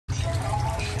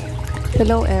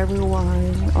Hello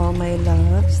everyone, all my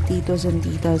loves, titos and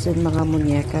titas and mga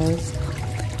muñecas.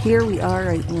 Here we are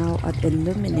right now at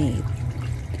Illuminate,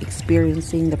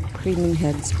 experiencing the premium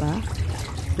head spa,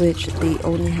 which they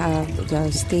only have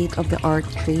the state-of-the-art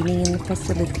training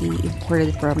facility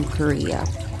imported from Korea.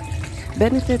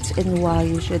 Benefits and why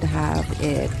you should have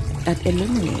it at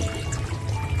Illuminate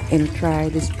and try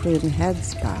this premium head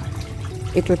spa.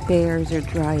 It repairs your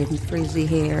dry and frizzy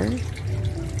hair.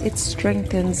 It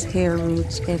strengthens hair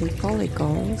roots and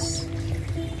follicles.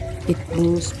 It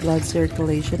boosts blood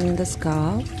circulation in the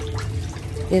scalp.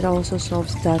 It also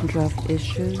solves dandruff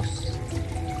issues.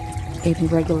 It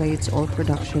regulates oil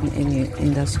production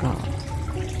in the scalp.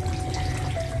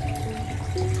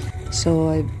 So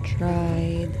I've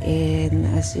tried, and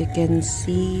as you can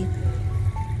see,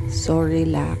 so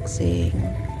relaxing.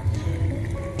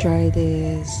 Try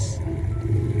this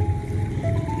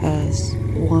as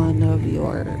one of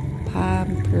your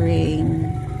pampering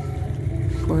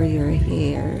for your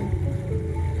hair.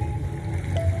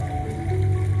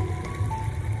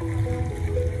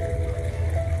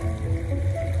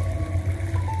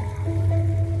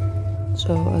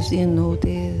 So as you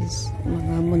notice,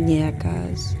 mga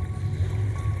munyekas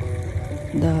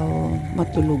daw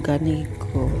matulugan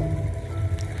ko.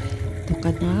 Ito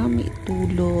ka na, may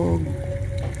tulog.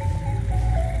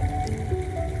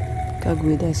 Kag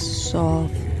with a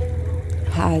soft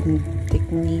hand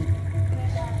technique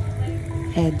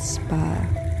head spa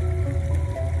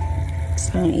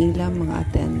sang ilang mga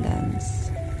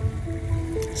attendants.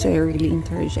 So I really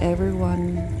encourage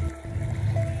everyone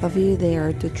of you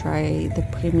there to try the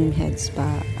premium head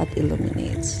spa at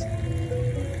Illuminates.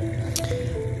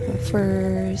 But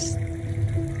first,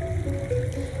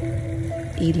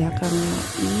 ila kang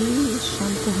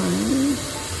i-shampoohan,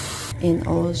 and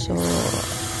also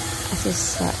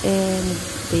and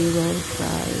they will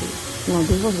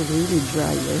they will really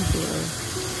dry your hair.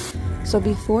 So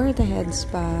before the head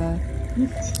spa,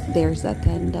 there's the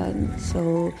attendant.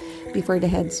 So before the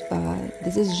head spa,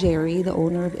 this is Jerry, the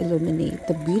owner of Illuminate,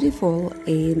 the beautiful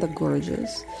and the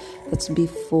gorgeous. That's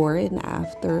before and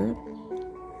after.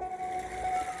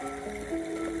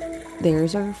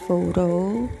 There's our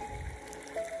photo.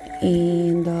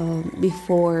 And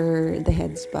before the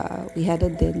head spa, we had a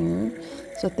dinner.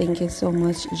 So thank you so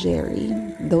much, Jerry.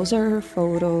 Those are her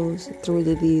photos through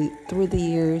the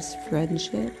years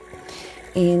friendship.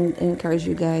 And I encourage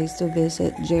you guys to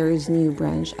visit Jerry's new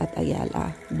branch at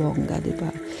Ayala, Bongga, diba?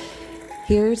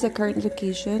 Here's the current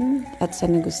location at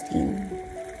San Agustin.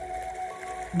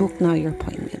 Book now your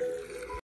appointment.